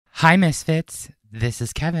Hi, Misfits. This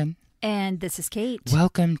is Kevin. And this is Kate.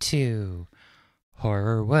 Welcome to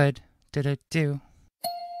Horrorwood. Do.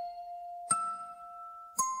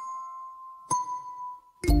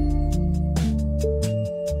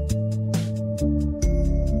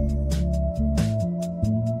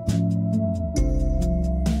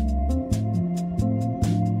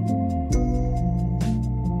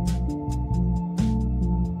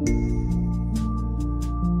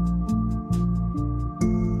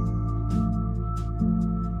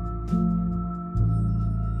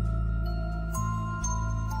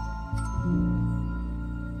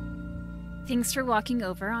 Thanks for walking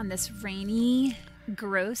over on this rainy,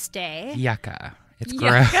 gross day. Yucca. It's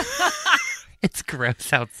gross. It's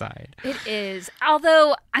gross outside. It is.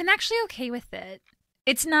 Although I'm actually okay with it.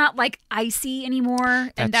 It's not like icy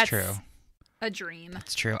anymore. And that's true. A dream.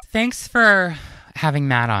 That's true. Thanks for having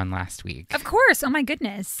Matt on last week. Of course. Oh my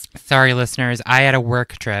goodness. Sorry, listeners. I had a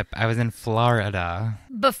work trip. I was in Florida.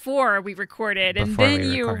 Before we recorded. And then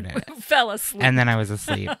you fell asleep. And then I was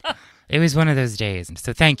asleep. It was one of those days.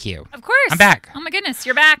 So thank you. Of course. I'm back. Oh my goodness.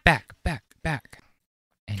 You're back. Back.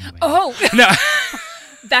 Anyway. Oh. No.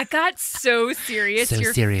 That got so serious. So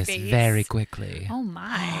your serious face. very quickly. Oh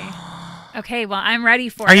my. Okay, well, I'm ready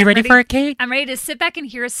for it. Are you ready for it, Kate? I'm ready to sit back and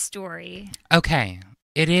hear a story. Okay.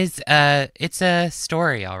 It's a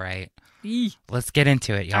story, all right. Let's get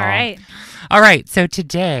into it, y'all. All right. So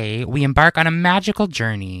today we embark on a magical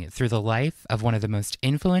journey through the life of one of the most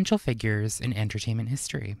influential figures in entertainment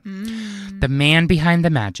history. The man behind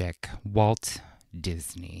the magic, Walt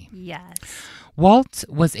Disney. Yes. Walt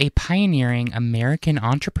was a pioneering American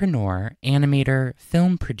entrepreneur, animator,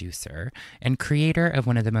 film producer, and creator of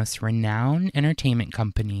one of the most renowned entertainment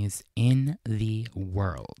companies in the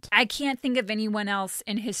world. I can't think of anyone else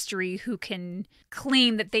in history who can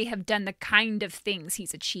claim that they have done the kind of things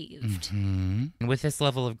he's achieved. Mm-hmm. And with this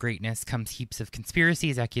level of greatness comes heaps of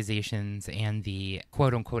conspiracies, accusations, and the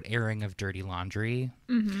quote-unquote airing of dirty laundry.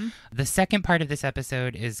 Mm-hmm. The second part of this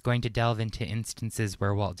episode is going to delve into instances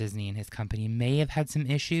where Walt Disney and his company may have had some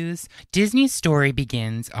issues. Disney's story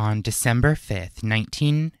begins on December 5th,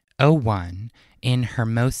 1901, in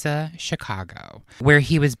Hermosa, Chicago, where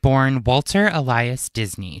he was born Walter Elias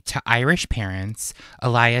Disney to Irish parents,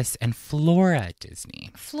 Elias and Flora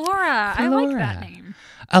Disney. Flora. I like that name.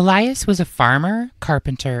 Elias was a farmer,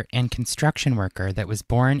 carpenter, and construction worker that was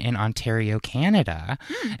born in Ontario, Canada,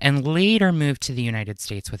 and later moved to the United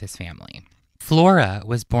States with his family. Flora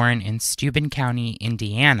was born in Steuben County,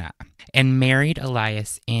 Indiana, and married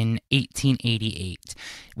Elias in 1888.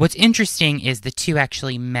 What's interesting is the two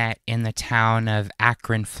actually met in the town of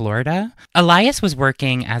Akron, Florida. Elias was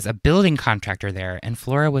working as a building contractor there, and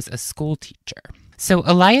Flora was a school teacher. So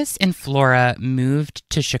Elias and Flora moved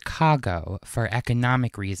to Chicago for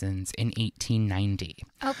economic reasons in 1890.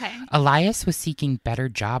 Okay. Elias was seeking better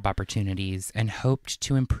job opportunities and hoped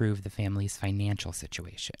to improve the family's financial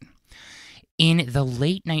situation. In the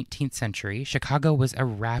late 19th century, Chicago was a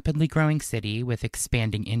rapidly growing city with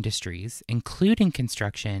expanding industries, including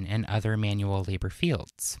construction and other manual labor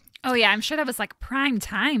fields. Oh, yeah. I'm sure that was like prime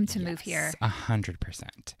time to move here.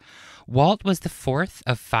 100%. Walt was the fourth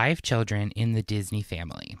of 5 children in the Disney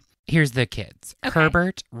family. Here's the kids. Okay.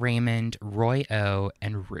 Herbert, Raymond, Roy O,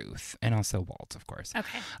 and Ruth. And also Walt, of course.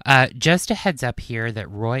 Okay. Just a heads up here that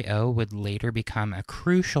Roy O would later become a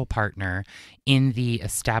crucial partner in the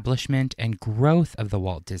establishment and growth of the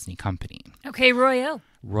Walt Disney Company. Okay, Roy O.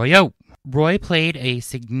 Roy O. Roy played a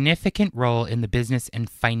significant role in the business and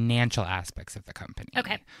financial aspects of the company.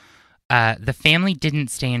 Okay. The family didn't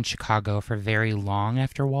stay in Chicago for very long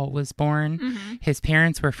after Walt was born. Mm-hmm. His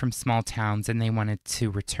parents were from small towns and they wanted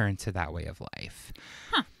to return to that way of life.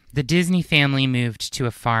 Huh. The Disney family moved to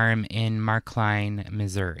a farm in Markline,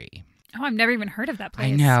 Missouri. Oh, I've never even heard of that place.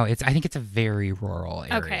 I know. I think it's a very rural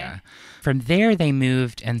area. Okay. From there, they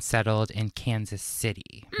moved and settled in Kansas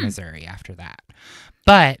City, Missouri after that.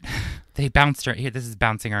 But they bounced. This is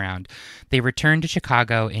bouncing around. They returned to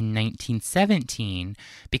Chicago in 1917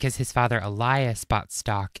 because his father Elias bought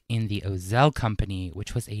stock in the Ozell Company,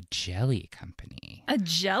 which was a jelly company. A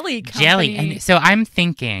jelly company? Jelly. And so I'm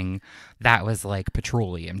thinking that was like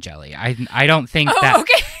petroleum jelly. I don't think that.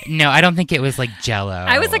 Okay. No, I don't think it was like Jell-O.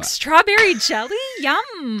 I was like, strawberry jelly?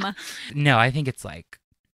 Yum. No, I think it's like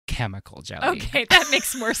chemical jelly. Okay, that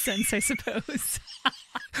makes more sense, I suppose.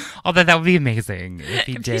 Although that would be amazing if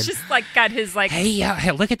he If did. he's just like got his like...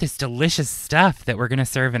 Hey, look at this delicious stuff that we're going to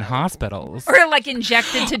serve in hospitals. Or like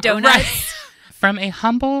injected to donuts. Right. From a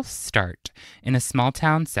humble start in a small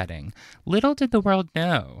town setting, little did the world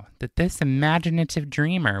know that this imaginative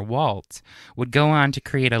dreamer, Walt, would go on to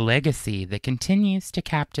create a legacy that continues to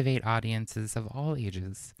captivate audiences of all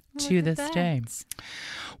ages to this day.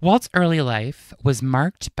 Walt's early life was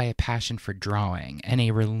marked by a passion for drawing and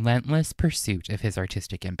a relentless pursuit of his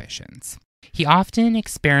artistic ambitions. He often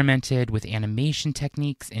experimented with animation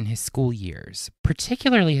techniques in his school years,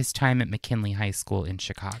 particularly his time at McKinley High School in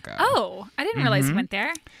Chicago. Oh, I didn't realize he went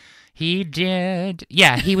there. He did.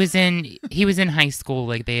 Yeah, he was in high school.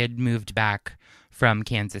 Like, they had moved back from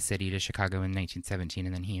Kansas City to Chicago in 1917,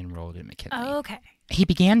 and then he enrolled at McKinley. Oh, okay. He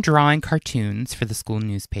began drawing cartoons for the school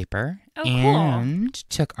newspaper and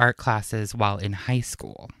took art classes while in high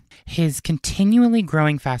school. His continually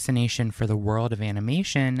growing fascination for the world of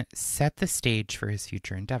animation set the stage for his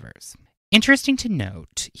future endeavors. Interesting to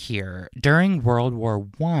note here, during World War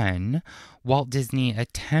I, Walt Disney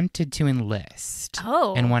attempted to enlist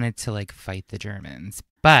and wanted to, like, fight the Germans,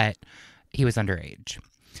 but he was underage.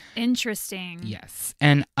 Interesting. Yes.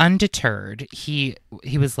 And undeterred, he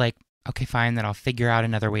was like, okay, fine, then I'll figure out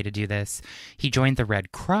another way to do this. He joined the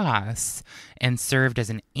Red Cross and served as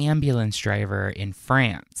an ambulance driver in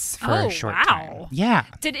France for a short time. Yeah.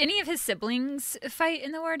 Did any of his siblings fight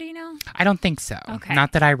in the war, do you know? I don't think so. Okay.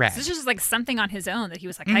 Not that I read. So this is just like something on his own that he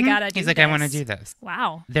was like, I gotta do this. He's like, I want to do this.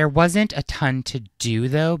 Wow. There wasn't a ton to do,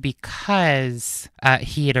 though, because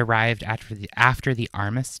he had arrived after the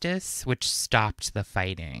armistice, which stopped the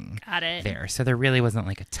fighting. Got it. There. So there really wasn't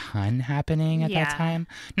like a ton happening at that time.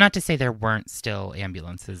 Not to say there weren't still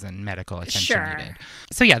ambulances and medical attention needed.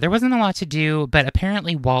 So yeah, there wasn't a lot to do, but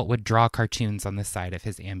apparently Walt would draw cartoons on the side of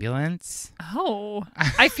his ambulance. Oh,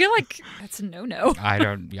 I feel like that's a no-no.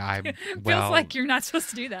 Feels like you're not supposed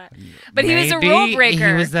to do that. But he was a rule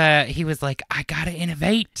breaker. He was like, I gotta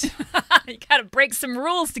innovate. You gotta break some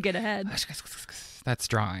rules to get ahead. That's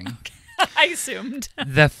drawing. I assumed.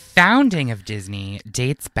 The founding of Disney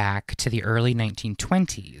dates back to the early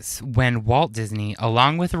 1920s when Walt Disney,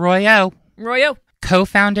 along with Roy O.,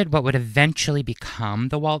 co-founded what would eventually become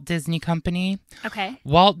the Walt Disney Company. Okay.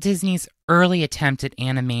 Walt Disney's early attempt at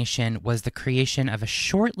animation was the creation of a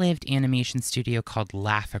short-lived animation studio called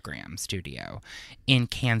Laugh-O-Gram Studio in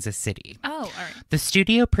Kansas City. Oh, all right. The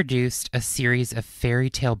studio produced a series of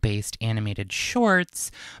fairy tale-based animated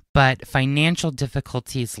shorts, but financial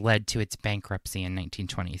difficulties led to its bankruptcy in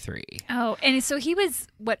 1923. Oh, and so he was,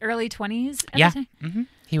 early 20s at the time? Mm-hmm.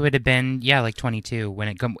 He would have been, like 22 when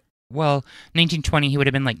it... 1920, he would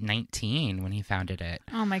have been like 19 when he founded it.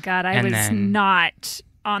 Oh my God, I was not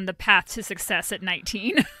on the path to success at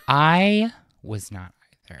 19. I was not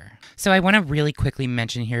either. So I want to really quickly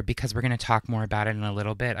mention here, because we're going to talk more about it in a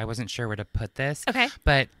little bit. I wasn't sure where to put this. Okay.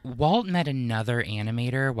 But Walt met another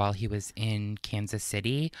animator while he was in Kansas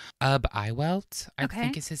City. Iwelt, I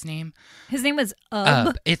think is his name. His name was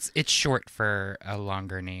Ub? It's short for a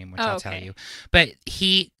longer name, which I'll tell you. But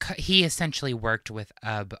he essentially worked with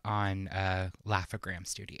Ub on Laugh-O-Gram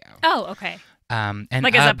Studio. Oh, okay. And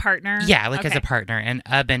like as a partner? Yeah, as a partner. And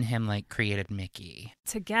Ub and him created Mickey.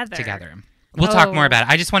 Together. We'll talk more about it.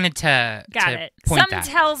 I just wanted to point that.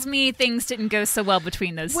 Tells me things didn't go so well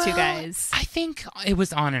between those two guys. I think it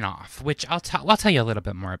was on and off, which I'll tell you a little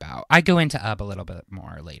bit more about. I go into Ub a little bit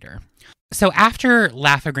more later. So after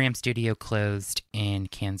Laugh-O-Gram Studio closed in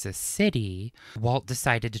Kansas City, Walt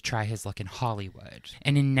decided to try his luck in Hollywood.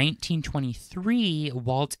 And in 1923,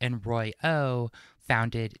 Walt and Roy O.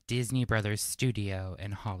 founded Disney Brothers Studio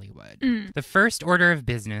in Hollywood. The first order of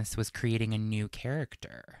business was creating a new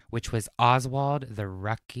character, which was Oswald the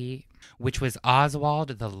Lucky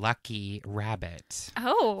Rabbit.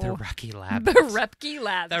 Oh. The Rucky Labbit. The Rucky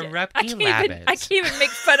Labbit. The Rucky Labbit. I can't even make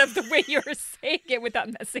fun of the way you were saying it without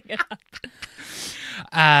messing it up.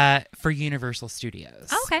 For Universal Studios.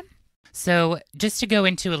 Oh, okay. So just to go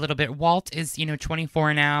into a little bit, Walt is,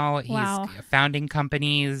 24 now. He's founding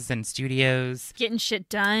companies and studios. Getting shit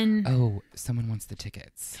done. Oh, someone wants the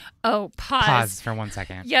tickets. Oh, Pause for 1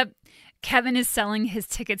 second. Yep. Kevin is selling his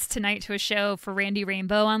tickets tonight to a show for Randy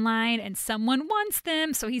Rainbow online, and someone wants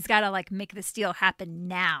them, so he's got to, make this deal happen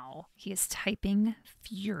now. He is typing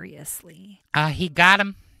furiously. He got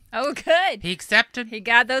them. Oh, good. He accepted. He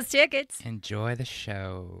got those tickets. Enjoy the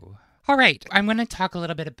show. All right, I'm going to talk a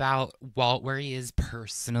little bit about Walt, where he is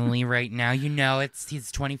personally right now.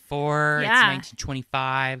 He's 24, It's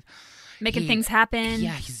 1925. Making things happen.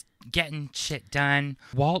 Yeah, he's getting shit done.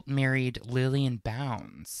 Walt married Lillian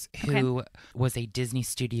Bounds, who was a Disney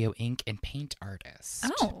Studio ink and paint artist.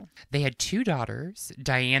 Oh. They had 2 daughters,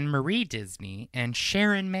 Diane Marie Disney and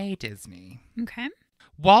Sharon May Disney. Okay.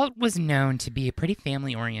 Walt was known to be a pretty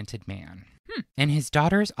family-oriented man. And his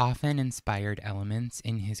daughters often inspired elements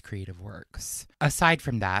in his creative works. Aside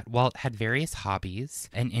from that, Walt had various hobbies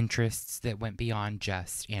and interests that went beyond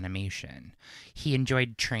just animation. He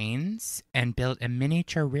enjoyed trains and built a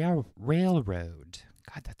miniature railroad.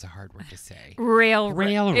 God, that's a hard word to say. Railroad.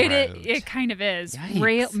 Railroad. It kind of is.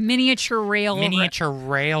 Yikes. Miniature railroad. Miniature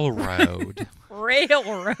railroad.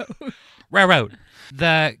 Railroad. Railroad.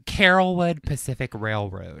 The Carrollwood Pacific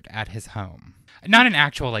Railroad at his home. Not an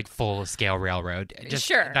actual, like, full-scale railroad. Just,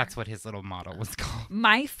 sure. That's what his little model was called.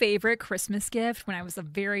 My favorite Christmas gift when I was a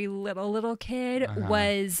very little kid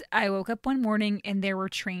was I woke up one morning and there were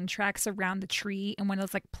train tracks around the tree and one of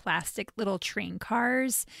those, like, plastic little train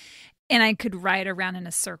cars. And I could ride around in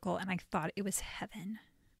a circle and I thought it was heaven.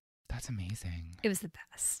 That's amazing. It was the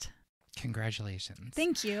best. Congratulations.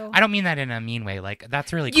 Thank you. I don't mean that in a mean way. Like,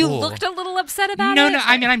 that's really cool. You looked a little upset about it? No,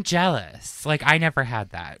 I mean, I'm jealous. Like, I never had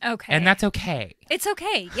that. Okay. And that's okay. It's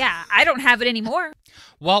okay. Yeah. I don't have it anymore.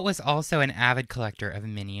 Walt was also an avid collector of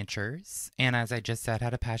miniatures. And as I just said,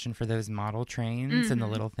 had a passion for those model trains and the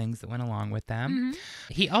little things that went along with them.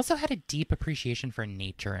 He also had a deep appreciation for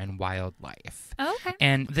nature and wildlife. Oh, okay.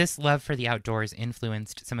 And this love for the outdoors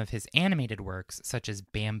influenced some of his animated works, such as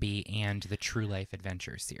Bambi and the True Life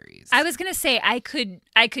Adventure series. I was going to say I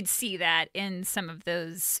could see that in some of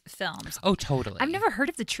those films. Oh, totally. I've never heard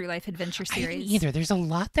of the True Life Adventure series. I didn't either. There's a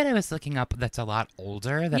lot that I was looking up that's a lot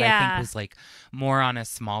older that I think was like more on a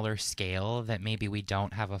smaller scale that maybe we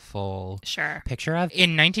don't have a full picture of.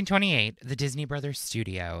 In 1928, the Disney Brothers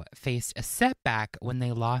studio faced a setback when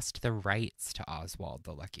they lost the rights to Oswald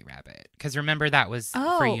the Lucky Rabbit. Because remember, that was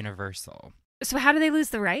for Universal. So how do they lose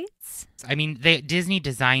the rights? I mean, Disney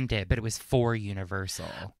designed it, but it was for Universal.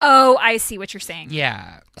 Oh, I see what you're saying.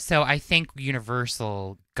 Yeah. So I think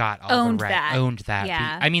Universal got all the rights. Owned that.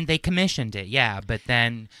 Yeah. I mean, they commissioned it, but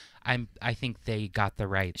then I think they got the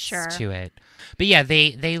rights to it. But yeah,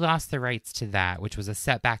 they lost the rights to that, which was a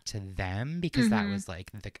setback to them because that was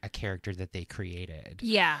like a character that they created.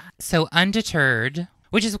 Yeah. So undeterred,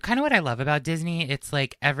 which is kind of what I love about Disney. It's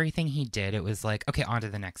like everything he did, it was like, okay, on to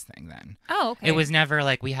the next thing then. Oh, okay. It was never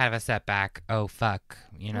like we have a setback. Oh, fuck.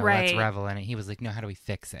 Let's revel in it. He was like, no, how do we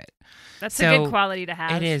fix it? That's a good quality to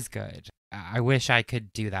have. It is good. I wish I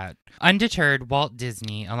could do that. Undeterred, Walt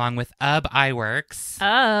Disney, along with Ub Iwerks,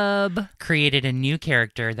 created a new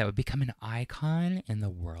character that would become an icon in the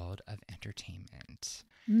world of entertainment.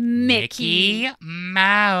 Mickey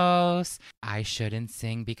Mouse. I shouldn't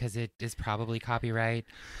sing because it is probably copyright.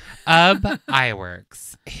 Ub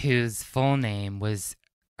Iwerks, whose full name was,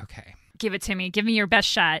 okay. Give it to me. Give me your best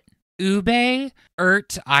shot. Ube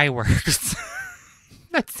Iwerks.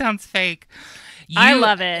 That sounds fake. I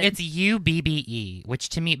love it. It's Ubbe, which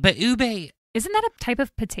to me, but ube. Isn't that a type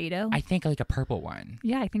of potato? I think like a purple one.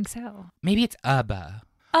 Yeah, I think so. Maybe it's Ubba.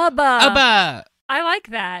 Ubba. I like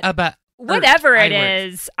that. Ubba. Whatever it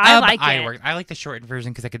is, I like it. I like the shortened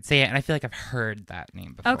version because I could say it, and I feel like I've heard that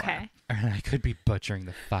name before. Okay. And I could be butchering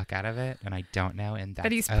the fuck out of it, and I don't know.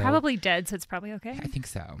 But he's probably dead, so it's probably okay. I think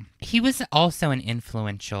so. He was also an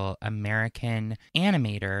influential American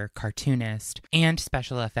animator, cartoonist, and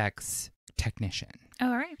special effects technician. Oh,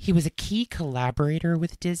 all right. He was a key collaborator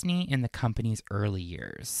with Disney in the company's early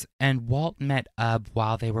years, and Walt met Ub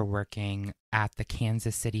while they were working at the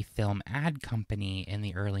Kansas City Film Ad Company in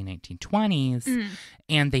the early 1920s,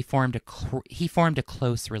 and he formed a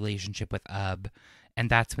close relationship with Ub, and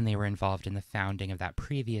that's when they were involved in the founding of that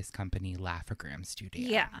previous company, Laugh-O-Gram Studio.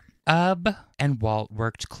 Yeah. Ub and Walt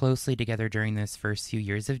worked closely together during those first few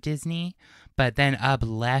years of Disney, but then Ub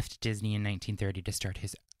left Disney in 1930 to start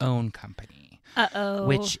his own company.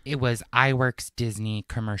 Which it was Iwerks Disney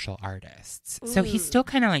Commercial Artists. Ooh. So he still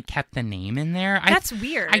kind of like kept the name in there. That's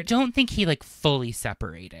weird. I don't think he like fully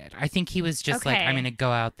separated. I think he was just like, I'm going to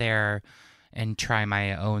go out there and try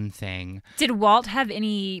my own thing. Did Walt have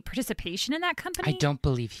any participation in that company? I don't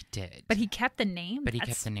believe he did. But he kept the name?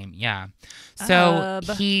 Kept the name, yeah. So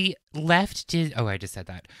he left Disney. Oh, I just said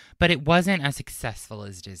that. But it wasn't as successful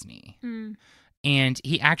as Disney. And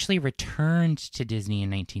he actually returned to Disney in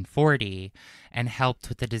 1940 and helped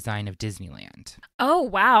with the design of Disneyland. Oh,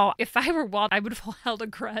 wow. If I were Walt, I would have held a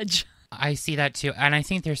grudge. I see that too. And I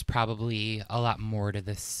think there's probably a lot more to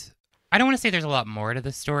this. I don't want to say there's a lot more to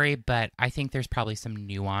the story, but I think there's probably some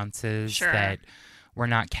nuances that we're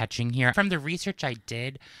not catching here. From the research I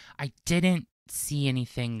didn't see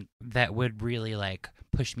anything that would really like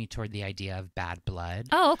push me toward the idea of bad blood.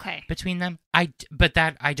 Oh, okay. Between them. But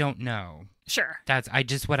that I don't know. Sure. That's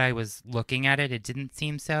what I was looking at it. It didn't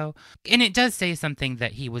seem so. And it does say something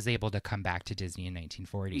that he was able to come back to Disney in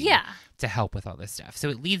 1940 to help with all this stuff. So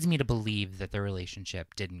it leads me to believe that the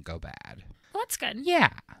relationship didn't go bad. Well, that's good. Yeah.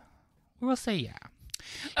 We'll say yeah.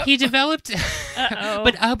 He developed, Uh-oh.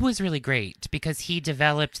 but UB was really great because he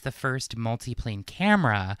developed the first multiplane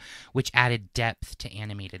camera, which added depth to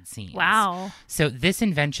animated scenes. Wow. So this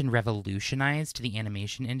invention revolutionized the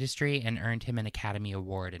animation industry and earned him an Academy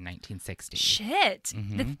Award in 1960. Shit.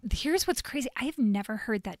 Mhm. Here's what's crazy. I've never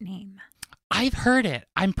heard that name. I've heard it.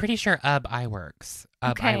 I'm pretty sure UB iWorks.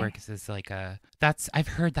 Okay. iWorks is like I've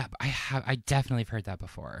heard that. I definitely have heard that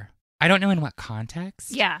before. I don't know in what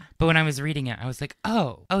context. Yeah. But when I was reading it, I was like,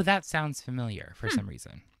 oh, that sounds familiar for some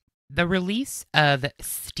reason. The release of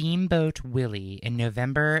Steamboat Willie in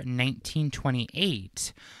November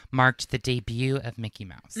 1928 marked the debut of Mickey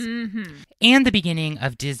Mouse and the beginning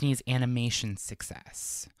of Disney's animation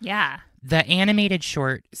success. Yeah. The animated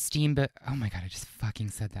short Steamboat... Oh my God, I just fucking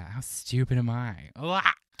said that. How stupid am I? Ugh.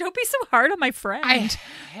 Don't be so hard on my friend. I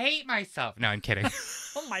hate myself. No, I'm kidding.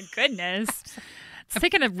 Oh my goodness. It's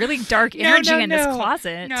taking a really dark energy in this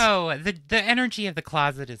closet. No, the energy of the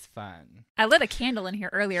closet is fun. I lit a candle in here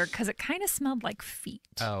earlier because it kind of smelled like feet.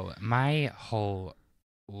 Oh, my whole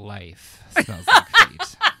life smells like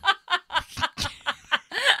feet.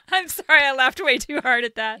 I'm sorry, I laughed way too hard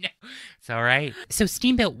at that. No, it's all right. So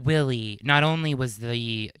Steamboat Willie not only was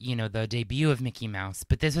the debut of Mickey Mouse,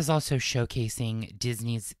 but this was also showcasing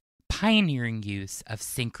Disney's pioneering use of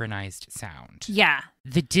synchronized sound. Yeah.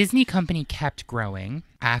 The Disney company kept growing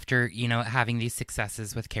after, having these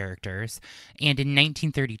successes with characters. And in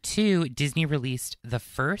 1932, Disney released the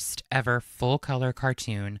first ever full-color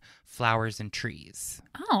cartoon, Flowers and Trees.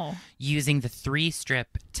 Oh. Using the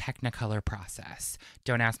 3-strip Technicolor process.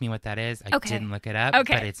 Don't ask me what that is. I Okay. didn't look it up.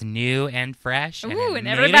 Okay. But it's new and fresh. And Ooh, it and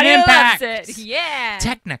made everybody an impact. loves it. Yeah.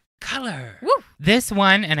 Technicolor. Woo. This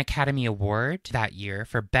won an Academy Award that year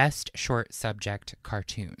for Best Short Subject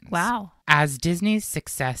Cartoons. Wow. As Disney's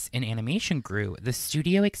success in animation grew, the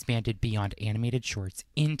studio expanded beyond animated shorts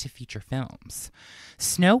into feature films.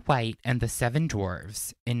 Snow White and the Seven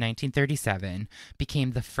Dwarfs in 1937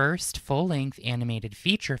 became the first full-length animated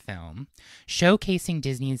feature film, showcasing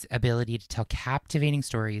Disney's ability to tell captivating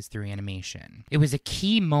stories through animation. It was a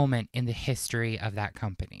key moment in the history of that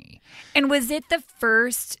company. And was it the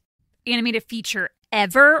first animated feature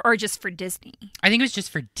ever or just for Disney? I think it was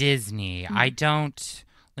just for Disney.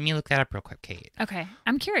 Let me look that up real quick, Kate. Okay.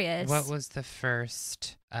 I'm curious. What was the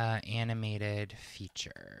first animated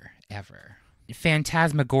feature ever?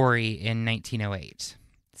 Phantasmagoria in 1908.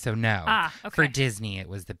 So no. Okay. For Disney, it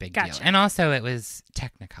was the big deal. Gotcha. And also it was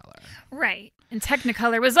Technicolor. Right. And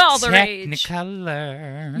Technicolor was all the rage.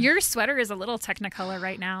 Technicolor. Your sweater is a little Technicolor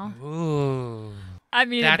right now. Ooh. I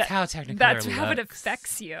mean, That's how Technicolor That's looks. how it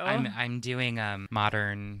affects you. I'm doing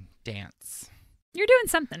modern dance. You're doing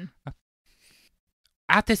something.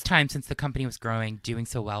 At this time, since the company was growing, doing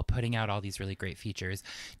so well, putting out all these really great features,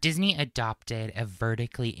 Disney adopted a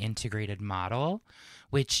vertically integrated model,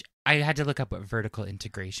 which I had to look up what vertical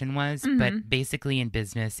integration was. But basically in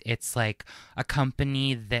business, it's like a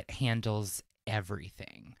company that handles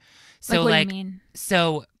everything. So what do you mean?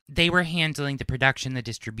 So they were handling the production, the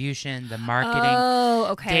distribution, the marketing. Oh,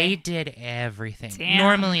 okay. They did everything. Damn.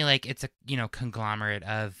 Normally, it's a conglomerate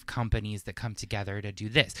of companies that come together to do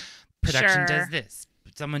this. Production does this.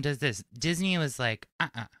 Someone does this. Disney was like,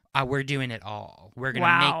 we're doing it all. We're going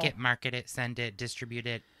to make it, market it, send it, distribute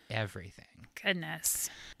it, everything. Goodness.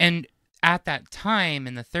 And at that time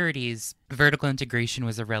in the 30s, vertical integration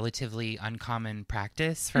was a relatively uncommon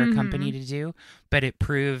practice for a company to do, but it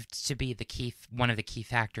proved to be one of the key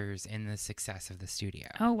factors in the success of the studio.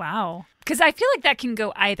 Oh, wow. Because I feel like that can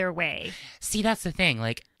go either way. See, that's the thing.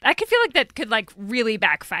 I could feel like that could really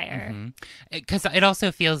backfire. Because it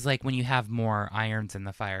also feels like when you have more irons in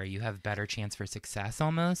the fire, you have better chance for success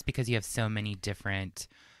almost because you have so many different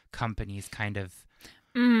companies kind of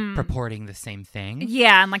purporting the same thing.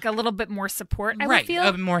 Yeah, and a little bit more support, I would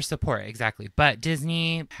feel. More support, exactly. But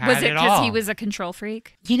Disney had Was it all. because he was a control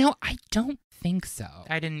freak? I don't think so.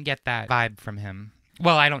 I didn't get that vibe from him.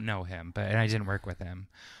 Well, I don't know him, and I didn't work with him.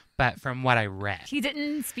 But from what I read. He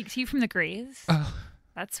didn't speak to you from the grave? Oh.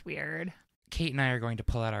 That's weird. Kate and I are going to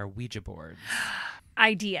pull out our Ouija boards.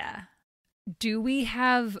 Idea. Do we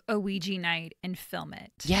have a Ouija night and film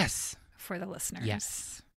it? Yes. For the listeners?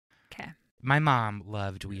 Yes. Okay. My mom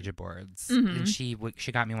loved Ouija boards, and she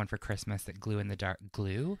got me one for Christmas that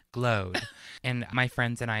glowed. And my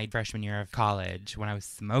friends and I, freshman year of college, when I was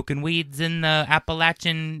smoking weeds in the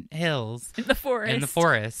Appalachian hills, in the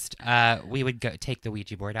forest, we would go take the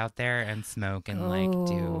Ouija board out there and smoke and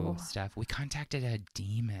do stuff. We contacted a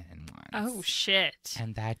demon once. Oh shit!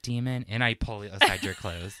 And that demon, and I pull aside your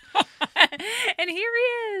clothes. And here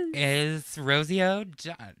he is. Rosie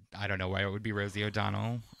O'Donnell. I don't know why it would be Rosie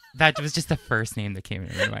O'Donnell. That was just the first name that came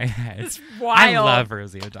into my head. It's wild. I love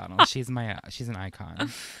Rosie O'Donnell. She's an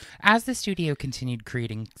icon. As the studio continued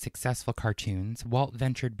creating successful cartoons, Walt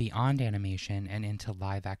ventured beyond animation and into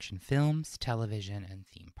live-action films, television, and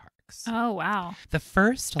theme parks. Oh, wow. The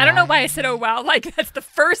first I don't know why I said, oh, wow. Like, that's the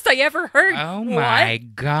first I ever heard. Oh, my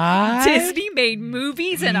God. Disney made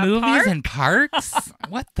movies in a park? Movies and parks?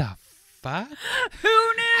 What the fuck? Who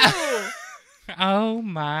knew? Oh,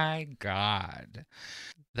 my God.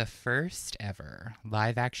 The first ever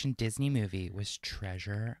live-action Disney movie was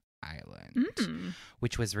Treasure Island,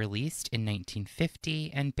 which was released in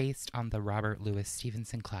 1950 and based on the Robert Louis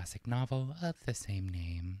Stevenson classic novel of the same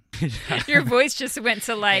name. Your voice just went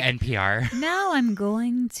to like NPR. Now I'm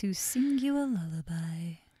going to sing you a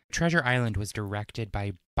lullaby. Treasure Island was directed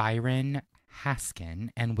by Byron Haskin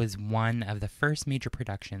and was one of the first major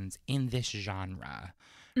productions in this genre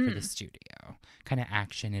for the studio. Kind of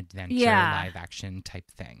action, adventure, live action type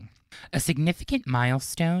thing. A significant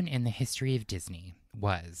milestone in the history of Disney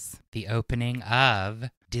was the opening of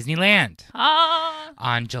Disneyland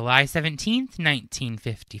on July 17th,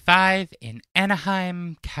 1955 in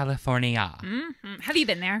Anaheim, California. Have you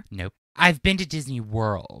been there? Nope. I've been to Disney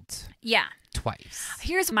World. Yeah. Twice.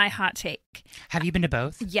 Here's my hot take. Have you been to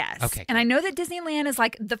both? Yes. Okay. And I know that Disneyland is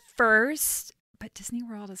like the first, but Disney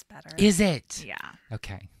World is better. Is it? Yeah.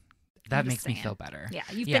 Okay. That makes me feel better. Yeah,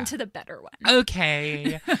 you've been to the better one.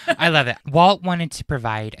 Okay. I love it. Walt wanted to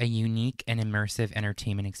provide a unique and immersive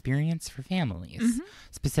entertainment experience for families,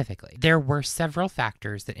 specifically. There were several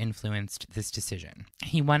factors that influenced this decision.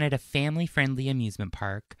 He wanted a family-friendly amusement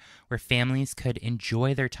park where families could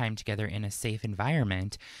enjoy their time together in a safe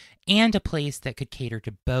environment and a place that could cater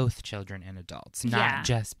to both children and adults, not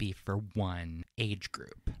just be for one age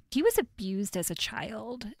group. He was abused as a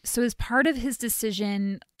child, so as part of his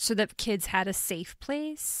decision so that kids had a safe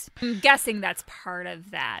place, I'm guessing that's part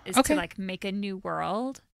of that, is to like make a new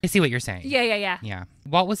world. I see what you're saying. Yeah.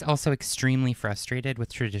 Walt was also extremely frustrated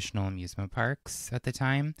with traditional amusement parks at the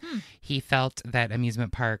time. He felt that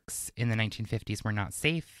amusement parks in the 1950s were not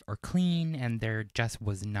safe or clean, and there just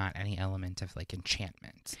was not any element of like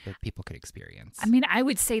enchantment that people could experience. I mean, I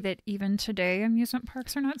would say that even today, amusement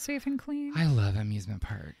parks are not safe and clean. I love amusement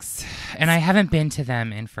parks, and I haven't been to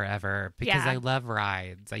them in forever because I love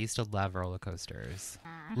rides. I used to love roller coasters.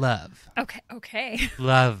 Love. Okay.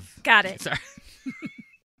 Love. Got it. Sorry.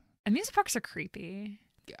 Amusement parks are creepy.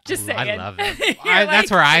 Just saying. I love it.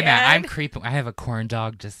 That's where I'm at. I'm creeping. I have a corn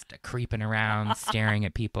dog just creeping around, staring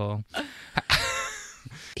at people.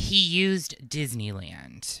 He used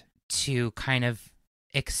Disneyland to kind of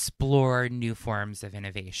explore new forms of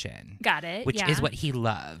innovation. Got it. Which is what he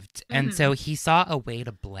loved. And so he saw a way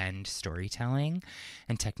to blend storytelling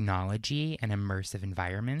and technology and immersive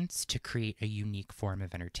environments to create a unique form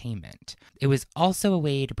of entertainment. It was also a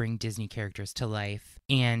way to bring Disney characters to life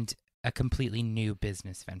and a completely new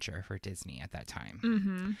business venture for Disney at that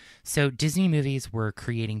time. So Disney movies were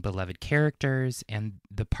creating beloved characters, and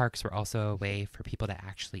the parks were also a way for people to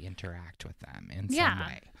actually interact with them in some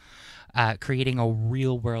way. Creating a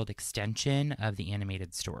real-world extension of the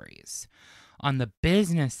animated stories. On the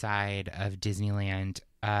business side of Disneyland,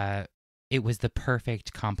 it was the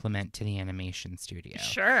perfect complement to the animation studio.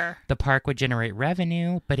 Sure. The park would generate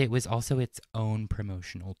revenue, but it was also its own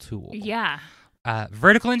promotional tool. Yeah.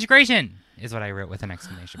 Vertical integration is what I wrote with an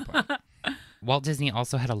exclamation point. Walt Disney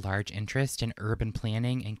also had a large interest in urban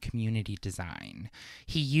planning and community design.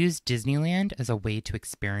 He used Disneyland as a way to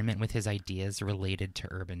experiment with his ideas related to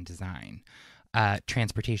urban design,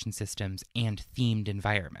 transportation systems, and themed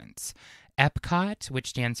environments. EPCOT, which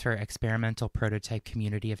stands for Experimental Prototype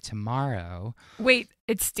Community of Tomorrow. Wait,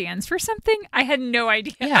 it stands for something? I had no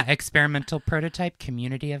idea. Yeah, Experimental Prototype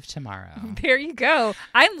Community of Tomorrow. There you go.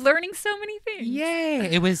 I'm learning so many things. Yay!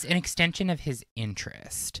 It was an extension of his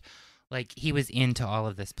interest. Like, he was into all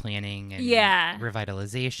of this planning and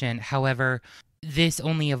revitalization. However, this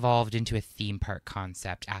only evolved into a theme park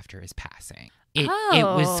concept after his passing. It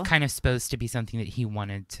was kind of supposed to be something that he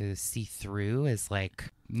wanted to see through as, like,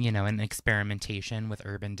 you know, an experimentation with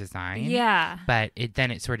urban design. Yeah. But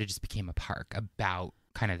then it sort of just became a park about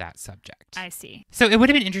kind of that subject. I see. So it would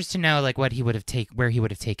have been interesting to know, like, what he would have where he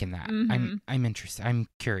would have taken that. I'm interested. I'm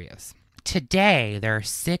curious. Today, there are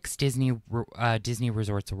 6 Disney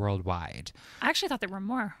resorts worldwide. I actually thought there were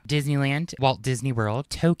more. Disneyland, Walt Disney World,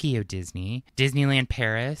 Tokyo Disney, Disneyland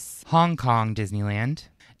Paris, Hong Kong Disneyland,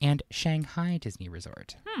 and Shanghai Disney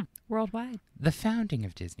Resort. Worldwide. The founding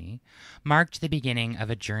of Disney marked the beginning of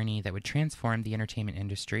a journey that would transform the entertainment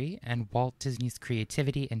industry, and Walt Disney's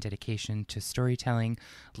creativity and dedication to storytelling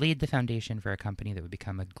laid the foundation for a company that would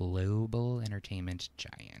become a global entertainment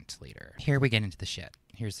giant later. Here we get into the shit.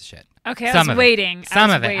 Here's the shit. Okay, I was waiting.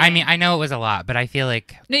 Some of it. I mean, I know it was a lot, but I feel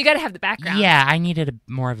like... No, you got to have the background. Yeah, I needed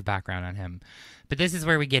more of a background on him. But this is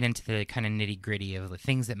where we get into the kind of nitty-gritty of the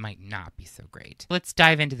things that might not be so great. Let's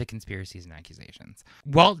dive into the conspiracies and accusations.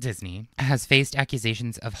 Walt Disney has faced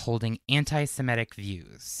accusations of holding anti-Semitic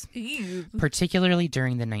views, particularly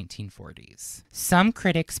during the 1940s. Some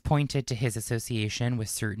critics pointed to his association with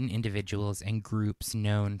certain individuals and groups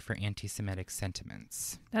known for anti-Semitic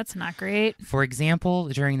sentiments. That's not great. For example,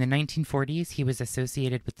 during the 1940s, he was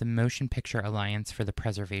associated with the Motion Picture Alliance for the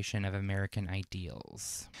Preservation of American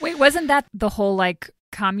Ideals. Wait, wasn't that the whole,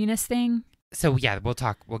 communist thing? So, yeah, we'll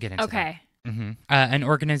get into that. Okay. Mm-hmm. An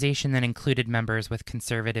organization that included members with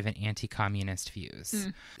conservative and anti-communist views,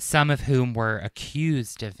 some of whom were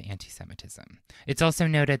accused of anti-Semitism. It's also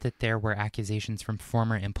noted that there were accusations from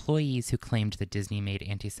former employees who claimed that Disney made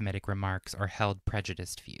anti-Semitic remarks or held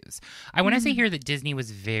prejudiced views. I want to say here that Disney was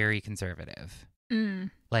very conservative,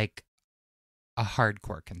 like a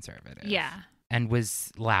hardcore conservative. Yeah. And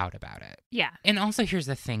was loud about it. Yeah. And also, here's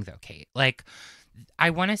the thing, though, Kate. I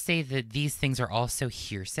want to say that these things are also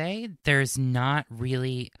hearsay. There's not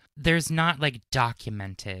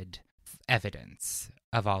documented evidence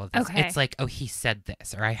of all of this. Okay. It's like, oh, he said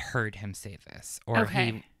this, or I heard him say this, or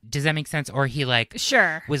does that make sense? Or he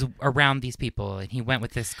sure was around these people and he went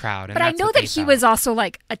with this crowd. And but I know that he was also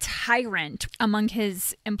a tyrant among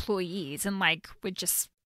his employees and would just.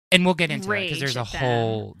 And we'll get into it because there's a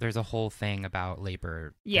them. whole thing about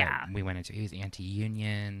labor. Yeah. That we went into. He was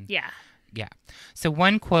anti-union. Yeah. Yeah. So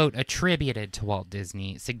one quote attributed to Walt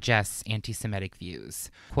Disney suggests anti-Semitic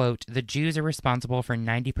views. Quote, "The Jews are responsible for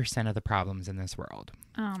 90% of the problems in this world."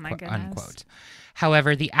 Oh, my goodness. Unquote.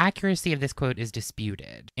 However, the accuracy of this quote is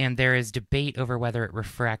disputed, and there is debate over whether it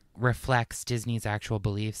reflects Disney's actual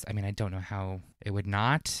beliefs. I mean, I don't know how it would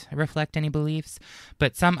not reflect any beliefs,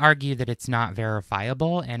 but some argue that it's not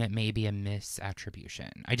verifiable and it may be a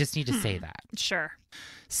misattribution. I just need to say that. Sure.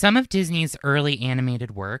 Some of Disney's early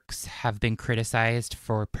animated works have been criticized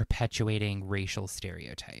for perpetuating racial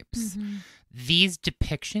stereotypes. These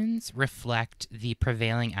depictions reflect the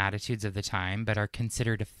prevailing attitudes of the time, but are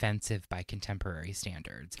considered offensive by contemporary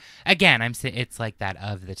standards. Again, I'm saying it's like that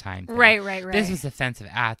of the time thing. Right. This was offensive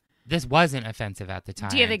This wasn't offensive at the time.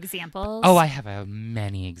 Do you have examples? Oh, I have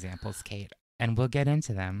many examples, Kate, and we'll get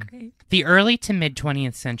into them. Great. The early to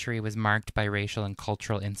mid-20th century was marked by racial and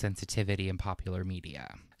cultural insensitivity in popular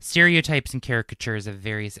media. Stereotypes and caricatures of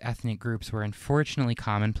various ethnic groups were unfortunately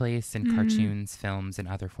commonplace in cartoons, films, and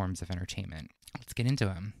other forms of entertainment. Let's get into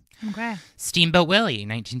them. Okay. Steamboat Willie,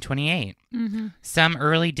 1928. Some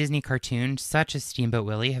early Disney cartoons, such as Steamboat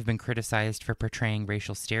Willie, have been criticized for portraying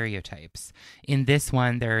racial stereotypes. In this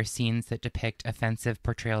one, there are scenes that depict offensive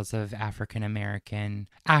portrayals of African and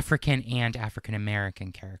African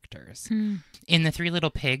American characters. In The Three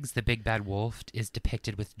Little Pigs, the Big Bad Wolf is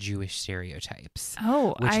depicted with Jewish stereotypes.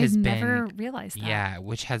 Oh, I've never realized that. Yeah,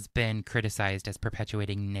 which has been criticized as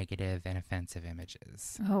perpetuating negative and offensive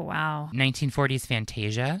images. Oh, wow. 1940s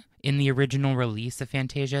Fantasia. In the original release of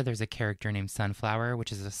Fantasia, there's a character named Sunflower,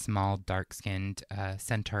 which is a small, dark-skinned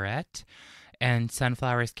centaurette. And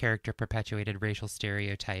Sunflower's character perpetuated racial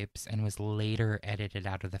stereotypes and was later edited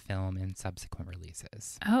out of the film in subsequent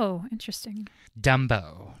releases. Oh, interesting.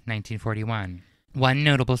 Dumbo, 1941. One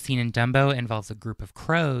notable scene in Dumbo involves a group of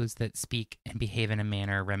crows that speak and behave in a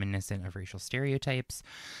manner reminiscent of racial stereotypes.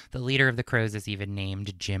 The leader of the crows is even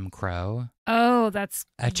named Jim Crow. Oh, that's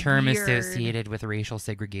a term weird. Associated with racial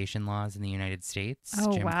segregation laws in the United States.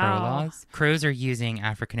 Oh, Jim Crow laws. Crows are using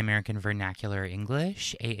African American vernacular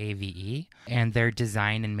English, AAVE, and their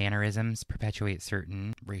design and mannerisms perpetuate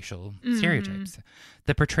certain racial stereotypes.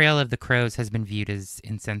 The portrayal of the crows has been viewed as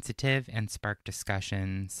insensitive and sparked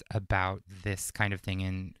discussions about this kind of thing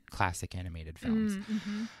in classic animated films.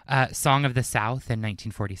 Song of the South in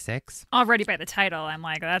 1946. Already by the title, I'm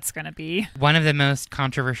like, that's going to be... One of the most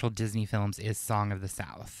controversial Disney films is Song of the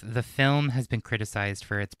South. The film has been criticized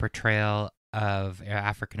for its portrayal of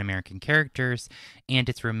African-American characters and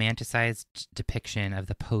its romanticized depiction of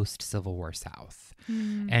the post-Civil War South.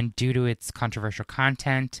 And due to its controversial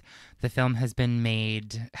content, the film has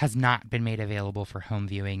not been made available for home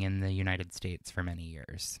viewing in the United States for many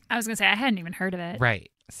years. I was going to say, I hadn't even heard of it. Right.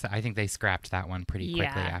 So I think they scrapped that one pretty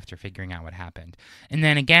quickly after figuring out what happened. And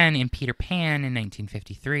then again, in Peter Pan in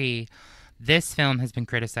 1953, This film has been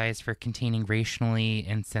criticized for containing racially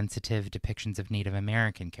insensitive depictions of Native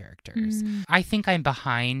American characters. I think I'm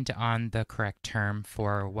behind on the correct term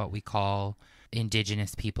for what we call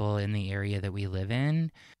indigenous people in the area that we live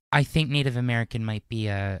in. I think Native American might be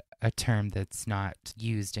a term that's not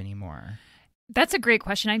used anymore. That's a great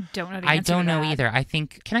question. I don't know the answer I don't to know that. either. I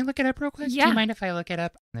think, can I look it up real quick? Yeah. Do you mind if I look it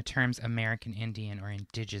up? The terms American Indian or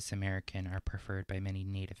Indigenous American are preferred by many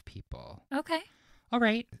Native people. Okay. All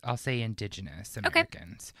right. I'll say Indigenous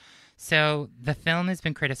Americans. So the film has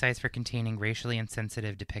been criticized for containing racially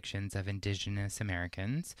insensitive depictions of Indigenous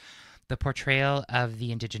Americans. The portrayal of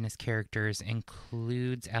the Indigenous characters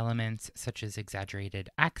includes elements such as exaggerated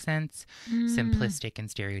accents, simplistic and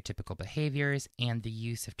stereotypical behaviors, and the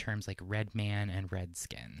use of terms like red man and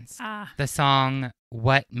redskins. The song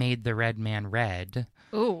What Made the Red Man Red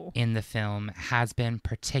in the film has been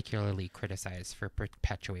particularly criticized for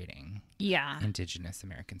perpetuating Indigenous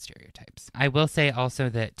American stereotypes. I will say also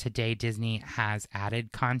that today Disney has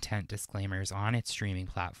added content disclaimers on its streaming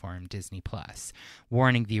platform, Disney Plus,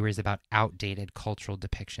 warning viewers about outdated cultural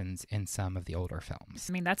depictions in some of the older films.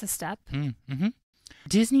 I mean, that's a step. Mm-hmm.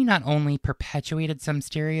 Disney not only perpetuated some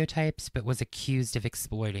stereotypes, but was accused of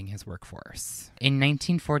exploiting his workforce. In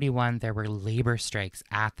 1941, there were labor strikes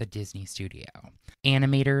at the Disney studio.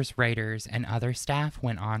 Animators, writers, and other staff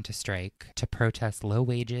went on to strike to protest low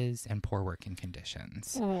wages and poor working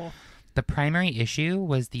conditions. The primary issue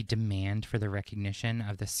was the demand for the recognition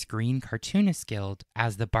of the Screen Cartoonists Guild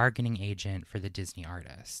as the bargaining agent for the Disney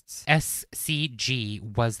artists.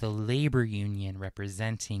 SCG was the labor union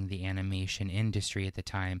representing the animation industry at the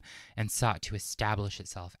time and sought to establish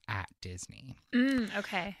itself at Disney.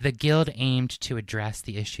 Okay. The guild aimed to address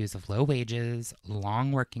the issues of low wages,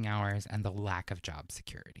 long working hours, and the lack of job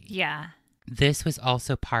security. Yeah. This was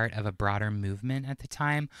also part of a broader movement at the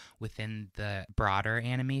time within the broader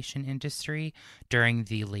animation industry during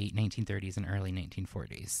the late 1930s and early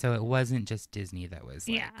 1940s. So it wasn't just Disney that was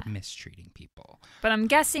mistreating people. But I'm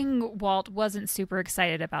guessing Walt wasn't super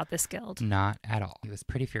excited about this guild. Not at all. He was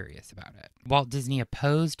pretty furious about it. Walt Disney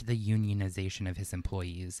opposed the unionization of his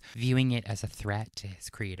employees, viewing it as a threat to his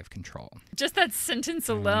creative control. Just that sentence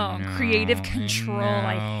alone, creative control,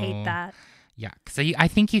 I hate that. Yeah, so I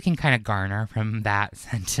think you can kind of garner from that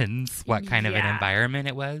sentence what kind of an environment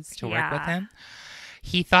it was to work with him.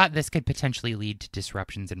 He thought this could potentially lead to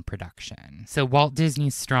disruptions in production. So Walt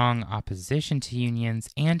Disney's strong opposition to unions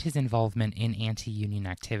and his involvement in anti-union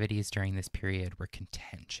activities during this period were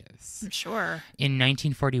contentious. I'm sure. In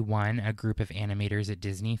 1941, a group of animators at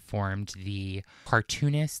Disney formed the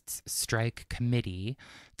Cartoonists Strike Committee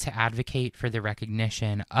to advocate for the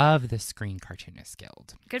recognition of the Screen Cartoonists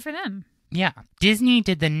Guild. Good for them. Yeah. Disney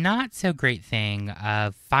did the not so great thing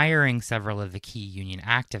of firing several of the key union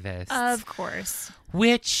activists. Of course.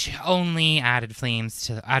 Which only added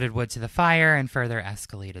wood to the fire and further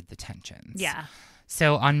escalated the tensions. Yeah.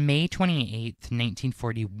 So on May 28th,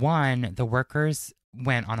 1941, the workers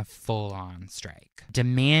went on a full-on strike,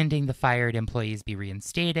 demanding the fired employees be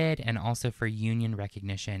reinstated and also for union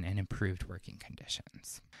recognition and improved working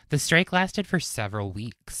conditions. The strike lasted for several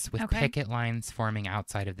weeks, with picket lines forming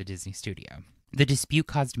outside of the Disney studio. The dispute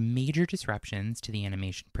caused major disruptions to the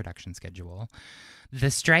animation production schedule. The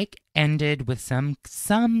strike ended with some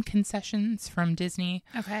concessions from Disney,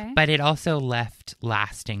 but it also left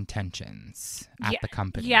lasting tensions at the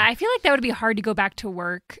company. Yeah, I feel like that would be hard to go back to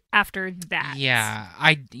work after that. Yeah,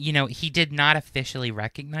 he did not officially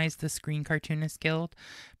recognize the Screen Cartoonist Guild,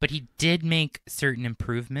 but he did make certain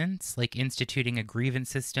improvements, like instituting a grievance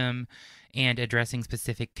system and addressing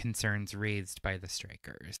specific concerns raised by the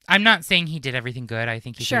strikers. I'm not saying he did everything good. I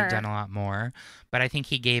think he could have done a lot more, but I think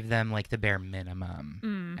he gave them like the bare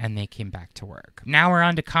minimum and they came back to work. Now we're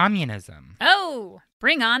on to communism. Oh,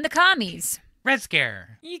 bring on the commies. Red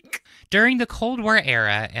Scare. Eek. During the Cold War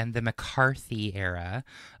era and the McCarthy era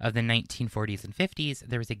of the 1940s and 50s,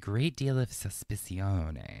 there was a great deal of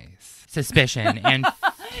suspicion. And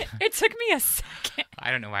it took me a second.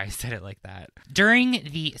 I don't know why I said it like that. During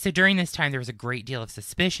this time, there was a great deal of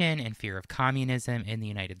suspicion and fear of communism in the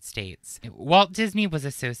United States. Walt Disney was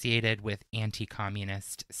associated with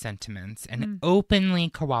anti-communist sentiments and openly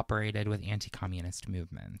cooperated with anti-communist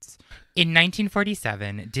movements. In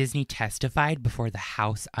 1947, Disney testified before the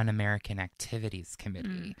House Un-American Activities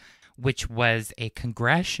Committee, which was a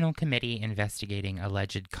congressional committee investigating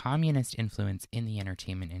alleged communist influence in the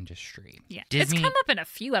entertainment industry. Yeah, Disney, it's come up in a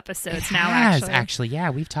few episodes it now, has, actually. Yeah,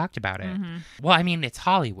 we've talked about it. Well, I mean, it's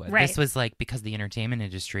Hollywood. Right. This was like, because the entertainment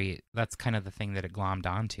industry, that's kind of the thing that it glommed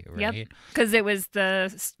onto, right? Yep, because it was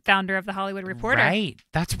the founder of the Hollywood Reporter. Right,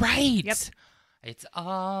 that's right. Yep. It's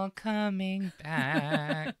all coming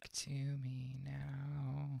back to me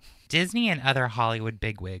now. Disney and other Hollywood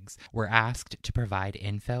bigwigs were asked to provide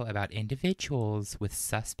info about individuals with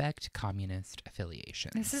suspect communist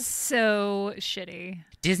affiliations. This is so shitty.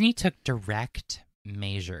 Disney took direct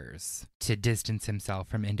measures to distance himself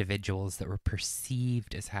from individuals that were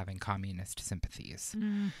perceived as having communist sympathies.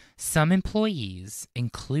 Some employees,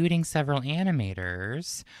 including several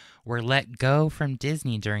animators, were let go from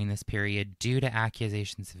Disney during this period due to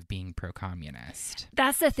accusations of being pro-communist.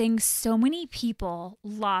 That's the thing. So many people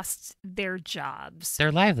lost their jobs.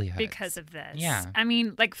 Their livelihoods. Because of this. Yeah. I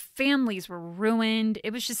mean, like, families were ruined.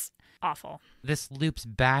 It was just awful. This loops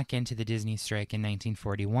back into the Disney strike in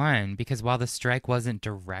 1941 because while the strike wasn't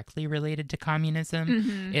directly related to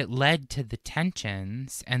communism, it led to the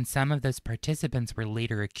tensions, and some of those participants were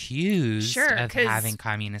later accused of having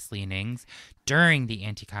communist leanings during the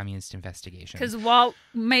anti-communist investigation. Because Walt,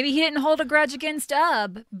 maybe he didn't hold a grudge against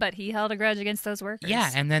UB, but he held a grudge against those workers. Yeah,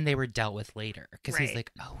 and then they were dealt with later because he's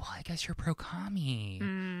like, oh, well, I guess you're pro-commie.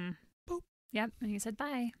 Boop. Yep, and he said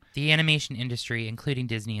bye. The animation industry, including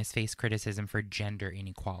Disney, has faced criticism for gender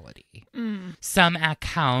inequality. Some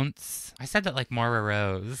accounts, I said that like Maura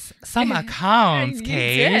Rose. Some accounts,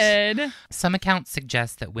 Kate. You did. Some accounts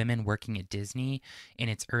suggest that women working at Disney in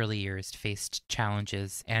its early years faced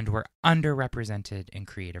challenges and were underrepresented in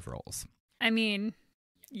creative roles. I mean,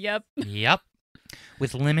 yep. Yep.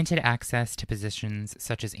 With limited access to positions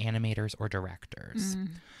such as animators or directors.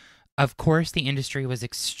 Of course, the industry was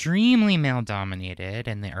extremely male-dominated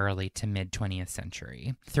in the early to mid-20th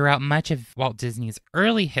century. Throughout much of Walt Disney's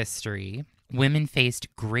early history, women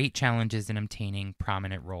faced great challenges in obtaining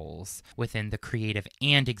prominent roles within the creative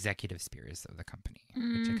and executive spheres of the company,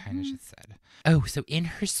 which I kind of just said. Oh, so in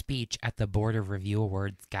her speech at the Board of Review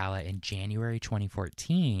Awards Gala in January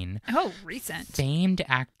 2014... Oh, recent. Famed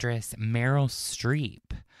actress Meryl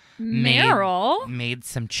Streep made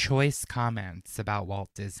some choice comments about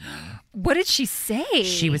Walt Disney. What did she say?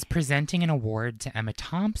 She was presenting an award to Emma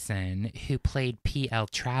Thompson, who played P.L.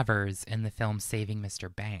 Travers in the film Saving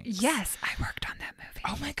Mr. Banks. Yes, I worked on that movie.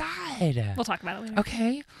 Oh my God. We'll talk about it later.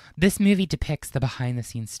 Okay. This movie depicts the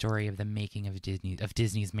behind-the-scenes story of the making of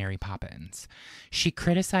Disney's Mary Poppins. She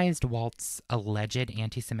criticized Walt's alleged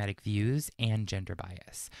anti-Semitic views and gender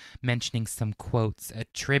bias, mentioning some quotes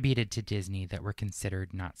attributed to Disney that were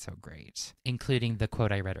considered not so great, including the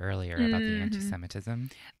quote I read earlier about the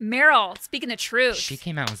antisemitism. Meryl, speaking the truth. She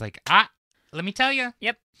came out and was like, let me tell you.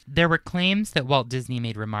 Yep. There were claims that Walt Disney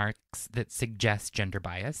made remarks that suggest gender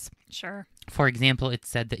bias. Sure. For example, it's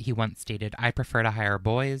said that he once stated, I prefer to hire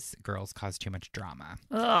boys. Girls cause too much drama.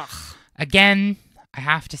 Ugh. Again, I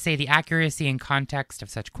have to say the accuracy and context of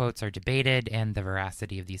such quotes are debated, and the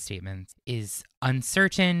veracity of these statements is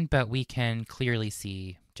uncertain, but we can clearly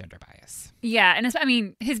see gender bias. Yeah, and I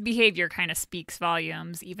mean, his behavior kind of speaks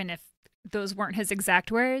volumes, even if those weren't his exact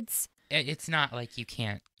words. It's not like you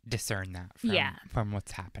can't discern that from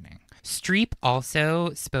what's happening. Streep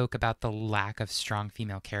also spoke about the lack of strong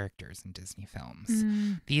female characters in Disney films.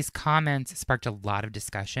 These comments sparked a lot of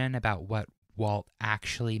discussion about what Walt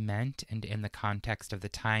actually meant and in the context of the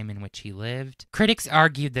time in which he lived. Critics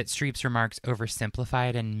argued that Streep's remarks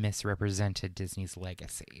oversimplified and misrepresented Disney's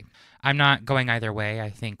legacy. I'm not going either way. I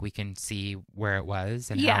think we can see where it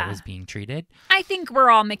was and how it was being treated. I think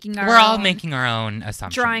we're all making our own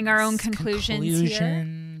assumptions. Drawing our own conclusions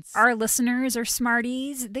here. Our listeners are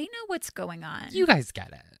smarties. They know what's going on. You guys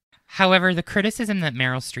get it. However, the criticism that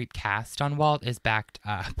Meryl Streep cast on Walt is backed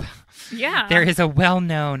up. Yeah. There is a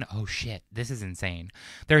well-known, oh shit, this is insane.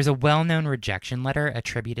 There is a well-known rejection letter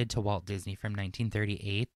attributed to Walt Disney from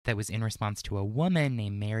 1938 that was in response to a woman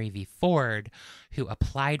named Mary V. Ford who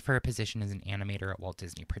applied for a position as an animator at Walt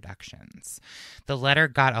Disney Productions. The letter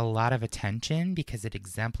got a lot of attention because it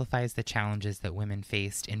exemplifies the challenges that women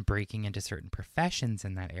faced in breaking into certain professions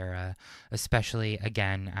in that era, especially,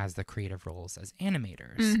 again, as the creative roles as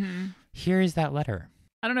animators. Here is that letter.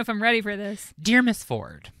 I don't know if I'm ready for this. Dear Miss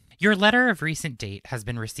Ford, your letter of recent date has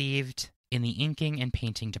been received in the inking and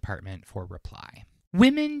painting department for reply.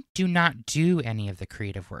 Women do not do any of the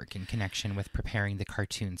creative work in connection with preparing the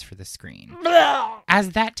cartoons for the screen,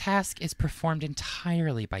 as that task is performed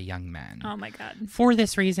entirely by young men. Oh my God. For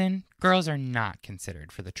this reason, girls are not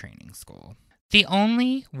considered for the training school. The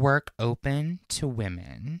only work open to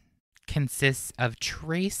women consists of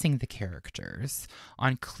tracing the characters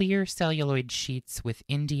on clear celluloid sheets with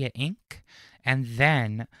India ink and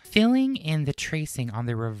then filling in the tracing on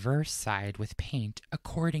the reverse side with paint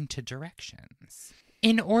according to directions.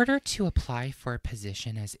 In order to apply for a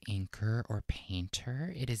position as inker or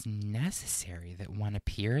painter, it is necessary that one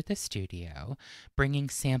appear at the studio bringing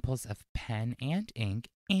samples of pen and ink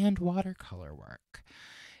and watercolor work.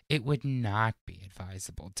 It would not be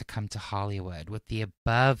advisable to come to Hollywood with the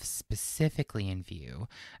above specifically in view,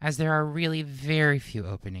 as there are really very few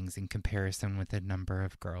openings in comparison with the number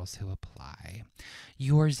of girls who apply.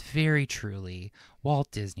 Yours very truly, Walt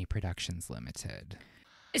Disney Productions Limited.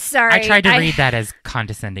 Sorry. I tried to read that as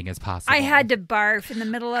condescending as possible. I had to barf in the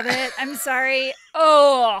middle of it. I'm sorry.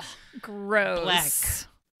 Oh, gross. Black.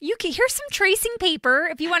 Here's some tracing paper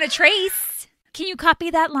if you want to trace. Can you copy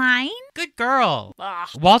that line? Good girl. Ugh.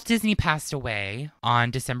 Walt Disney passed away on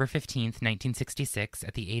December 15th, 1966,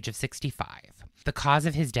 at the age of 65. The cause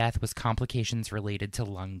of his death was complications related to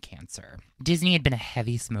lung cancer. Disney had been a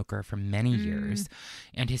heavy smoker for many years,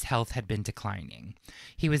 and his health had been declining.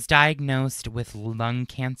 He was diagnosed with lung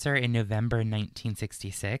cancer in November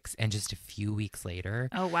 1966, and just a few weeks later,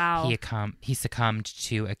 oh wow, he succumbed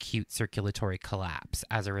to acute circulatory collapse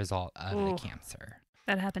as a result of the cancer.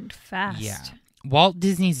 That happened fast. Yeah. Walt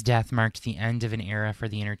Disney's death marked the end of an era for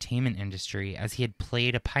the entertainment industry, as he had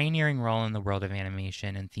played a pioneering role in the world of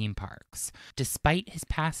animation and theme parks. Despite his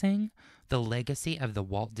passing, the legacy of the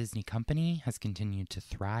Walt Disney Company has continued to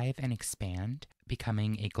thrive and expand,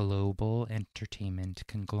 becoming a global entertainment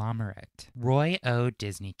conglomerate. Roy O.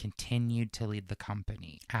 Disney continued to lead the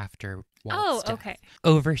company after Walt's death,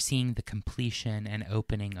 overseeing the completion and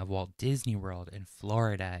opening of Walt Disney World in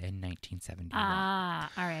Florida in 1971. Ah,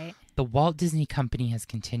 all right. The Walt Disney Company has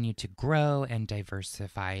continued to grow and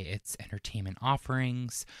diversify its entertainment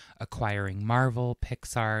offerings, acquiring Marvel,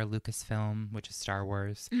 Pixar, Lucasfilm, which is Star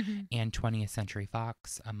Wars, and 20th Century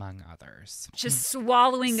Fox, among others. Just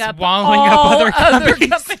swallowing up other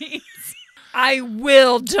companies. I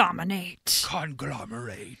will dominate.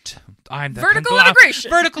 Conglomerate. I'm the vertical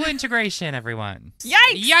integration. Vertical integration, everyone.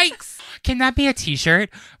 Yikes! Yikes! Can that be a t-shirt?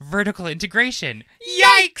 Vertical integration.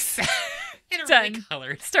 Yikes! In Done.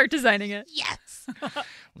 colors. Start designing it. Yes.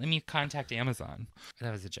 Let me contact Amazon.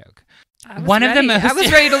 That was a joke. I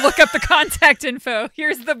was ready to look up the contact info.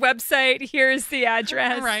 Here's the website. Here's the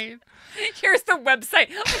address. Right. Here's the website.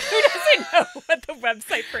 Who doesn't know what the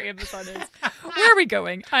website for Amazon is? Where are we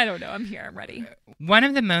going? I don't know. I'm here. I'm ready. One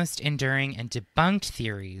of the most enduring and debunked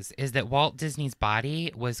theories is that Walt Disney's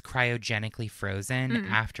body was cryogenically frozen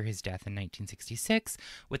after his death in 1966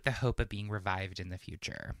 with the hope of being revived in the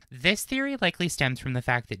future. This theory likely stems from the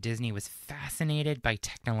fact that Disney was fascinated by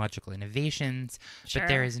technological innovations, but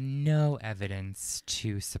there is no evidence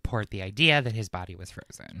to support the idea that his body was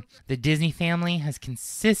frozen. The Disney family has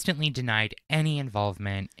consistently denied any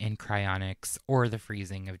involvement in cryonics or the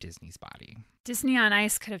freezing of Disney's body. Disney on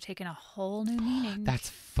Ice could have taken a whole new meaning. That's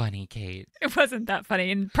funny, Kate. It wasn't that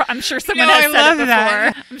funny, and I'm sure someone has said it before.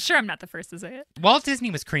 That. I'm sure I'm not the first to say it. Walt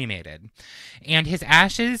Disney was cremated, and his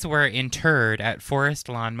ashes were interred at Forest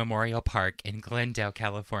Lawn Memorial Park in Glendale,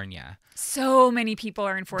 California. So many people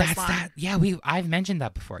are in Forest Lawn. Yeah, I've mentioned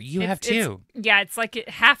that before. You have too. It's like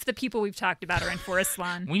half the people we've talked about are in Forest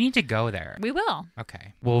Lawn. We need to go there. We will.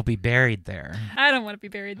 Okay. We'll be buried there. I don't want to be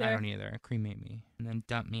buried there. I don't either. Cremate me and then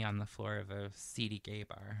dump me on the floor of a seedy gay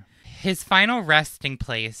bar. His final resting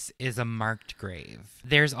place is a marked grave.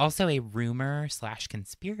 There's also a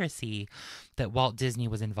rumor/conspiracy that Walt Disney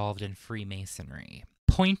was involved in Freemasonry,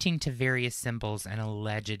 pointing to various symbols and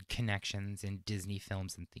alleged connections in Disney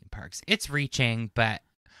films and theme parks. It's reaching, but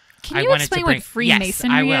can you explain what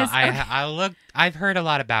Freemasonry is? I will. I've heard a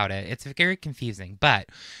lot about it. It's very confusing, but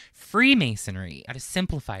Freemasonry, at a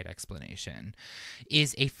simplified explanation,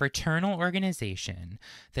 is a fraternal organization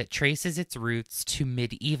that traces its roots to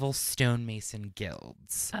medieval stonemason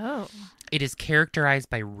guilds. Oh. It is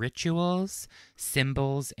characterized by rituals,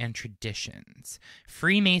 symbols, and traditions.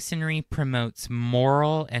 Freemasonry promotes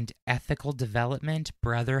moral and ethical development,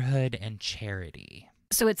 brotherhood, and charity.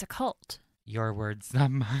 So it's a cult. Your words,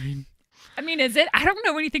 not mine. I mean, is it? I don't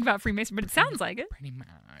know anything about Freemasonry, but it sounds like it. Pretty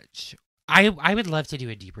much. I would love to do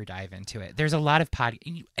a deeper dive into it. There's a lot of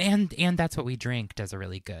and That's What We Drink does a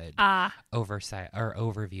really good oversight or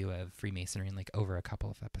overview of Freemasonry in like over a couple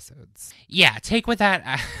of episodes. Yeah, take with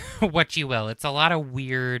that what you will. It's a lot of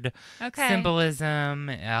weird symbolism,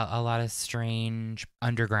 a lot of strange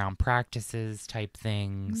underground practices type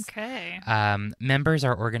things. Okay. Members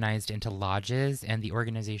are organized into lodges, and the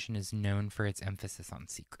organization is known for its emphasis on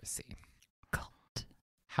secrecy.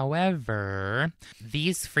 However,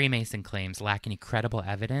 these Freemason claims lack any credible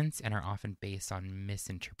evidence and are often based on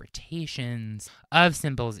misinterpretations of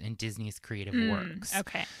symbols in Disney's creative works.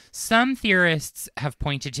 Okay. Some theorists have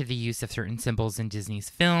pointed to the use of certain symbols in Disney's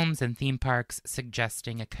films and theme parks,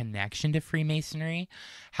 suggesting a connection to Freemasonry.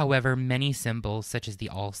 However, many symbols, such as the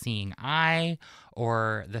all-seeing eye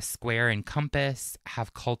or the square and compass,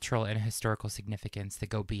 have cultural and historical significance that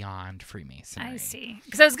go beyond Freemasonry. I see.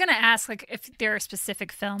 Because I was going to ask, like, if there are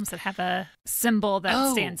specific films that have a symbol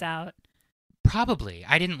that stands out. Probably.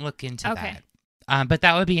 I didn't look into that. But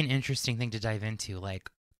that would be an interesting thing to dive into, like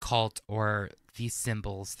cult or these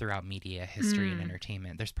symbols throughout media, history, and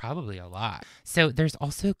entertainment. There's probably a lot. So there's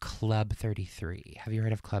also Club 33. Have you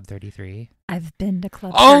heard of Club 33? I've been to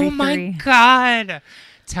Club 33. Oh my God.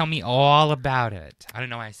 Tell me all about it. I don't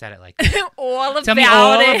know why I said it like that. Tell me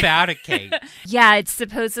all about it, Kate. Yeah, it's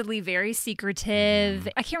supposedly very secretive.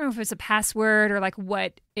 I can't remember if it was a password or like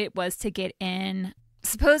what it was to get in.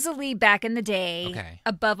 Supposedly, back in the day,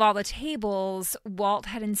 above all the tables, Walt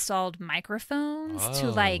had installed microphones to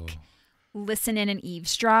like listen in and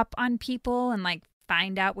eavesdrop on people and like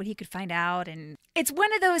find out what he could find out. And it's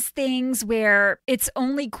one of those things where it's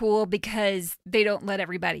only cool because they don't let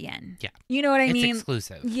everybody in. Yeah. You know what I mean? It's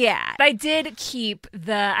exclusive. Yeah. But I did keep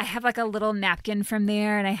I have like a little napkin from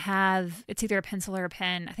there, and it's either a pencil or a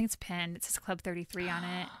pen. I think it's a pen. It says Club 33 on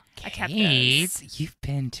it. I kept those. You've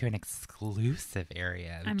been to an exclusive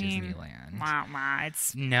area of Disneyland. Wow.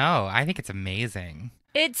 No, I think it's amazing.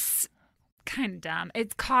 It's kind of dumb.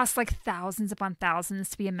 It costs like thousands upon thousands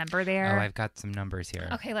to be a member there. Oh, I've got some numbers here.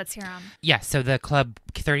 Okay, let's hear them. Yeah, so the Club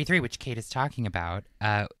 33, which Kate is talking about,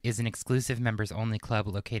 is an exclusive members-only club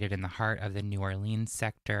located in the heart of the New Orleans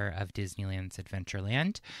sector of Disneyland's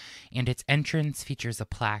Adventureland, and its entrance features a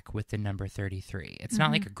plaque with the number 33. It's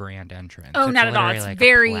not like a grand entrance. Oh, it's not at all. It's like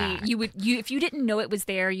very if you didn't know it was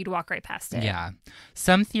there, you'd walk right past it. Yeah.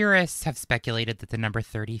 Some theorists have speculated that the number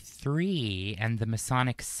 33 and the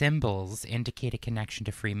Masonic symbols indicate a connection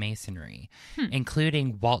to Freemasonry,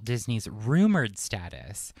 including Walt Disney's rumored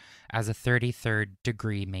status as a 33rd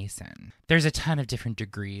degree Mason. There's a ton of different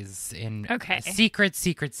degrees in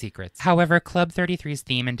secrets. However, Club 33's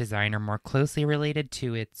theme and design are more closely related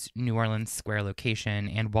to its New Orleans Square location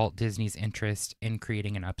and Walt Disney's interest in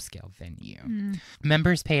creating an upscale venue.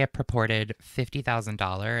 Members pay a purported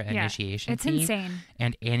 $50,000 initiation fee. It's insane.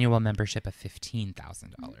 And annual membership of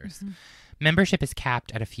 $15,000. Membership is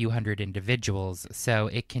capped at a few hundred individuals, so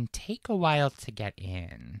it can take a while to get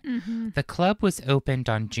in. The club was opened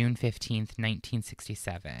on June 15th,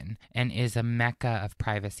 1967, and is a mecca of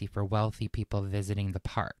privacy for wealthy people visiting the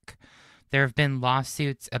park. There have been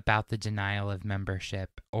lawsuits about the denial of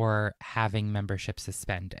membership or having membership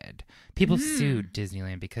suspended. People sued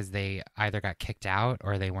Disneyland because they either got kicked out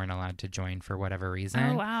or they weren't allowed to join for whatever reason.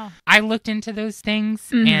 Oh, wow. I looked into those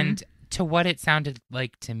things, and to what it sounded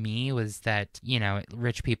like to me was that,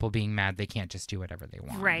 rich people being mad they can't just do whatever they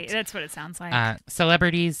want. Right, that's what it sounds like.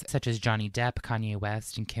 Celebrities such as Johnny Depp, Kanye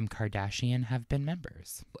West, and Kim Kardashian have been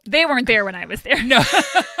members. They weren't there when I was there. No.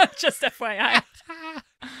 Just FYI.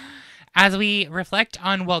 As we reflect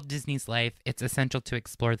on Walt Disney's life, it's essential to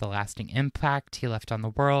explore the lasting impact he left on the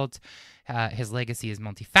world. His legacy is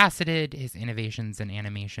multifaceted. His innovations in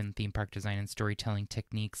animation, theme park design, and storytelling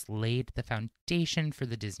techniques laid the foundation for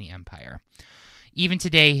the Disney empire. Even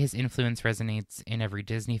today, his influence resonates in every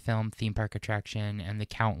Disney film, theme park attraction, and the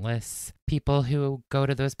countless people who go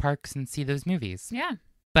to those parks and see those movies. Yeah.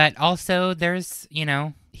 But also there's,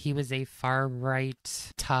 he was a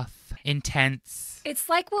far-right, tough, intense, it's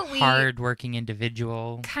like what we hard-working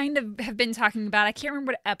individual. Kind of have been talking about. I can't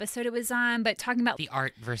remember what episode it was on, but talking about the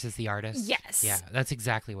art versus the artist. Yes. Yeah, that's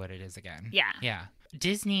exactly what it is again. Yeah. Yeah.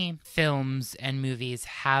 Disney films and movies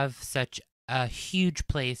have such a huge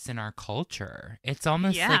place in our culture. It's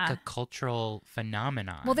almost like a cultural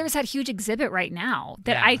phenomenon. Well, there's that huge exhibit right now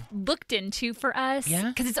that I looked into for us. Yeah.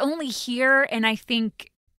 Because it's only here, and I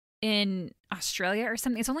think in Australia or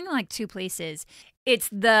something. It's only in like 2 places. It's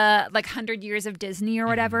the 100 years of Disney or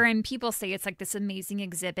whatever, and people say it's like this amazing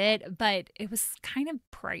exhibit, but it was kind of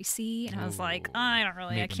pricey, and I was like,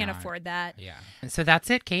 I can't afford that. Yeah. So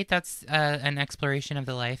that's it, Kate. That's an exploration of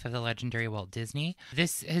the life of the legendary Walt Disney.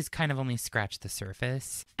 This has kind of only scratched the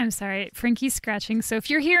surface. I'm sorry, Frankie's scratching. So if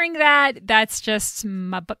you're hearing that, that's just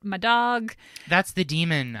my dog. That's the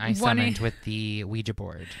demon I summoned with the Ouija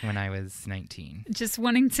board when I was 19. Just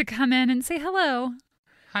wanting to come in and say hello.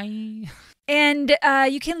 Hi. And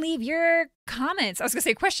you can leave your comments. I was going to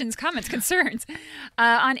say questions, comments, concerns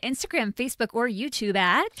on Instagram, Facebook, or YouTube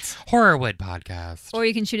at Horrorwood Podcast. Or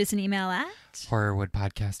you can shoot us an email at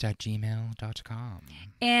horrorwoodpodcast@gmail.com.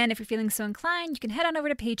 And if you're feeling so inclined, you can head on over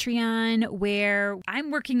to Patreon, where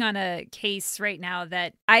I'm working on a case right now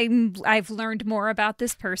that I've learned more about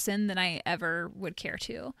this person than I ever would care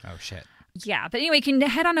to. Oh, shit. Yeah, but anyway, you can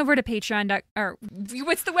head on over to Patreon. Or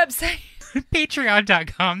what's the website?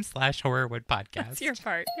 Patreon.com/horrorwoodpodcast. That's your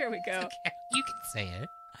part. Here we go. Okay. You can say it.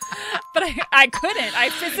 But I couldn't.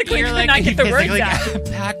 I physically could not get the words out.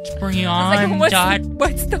 Patreon.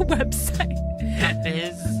 What's the website?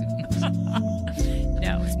 Biz.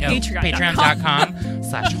 No, it's Patreon.com.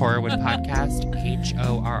 Patreon.com/horrorwoodpodcast.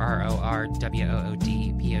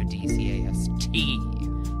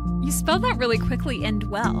 HORRORWOODPODCAST. You spelled that really quickly and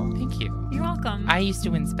well. Thank you. You're welcome. I used to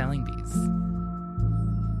win spelling bees.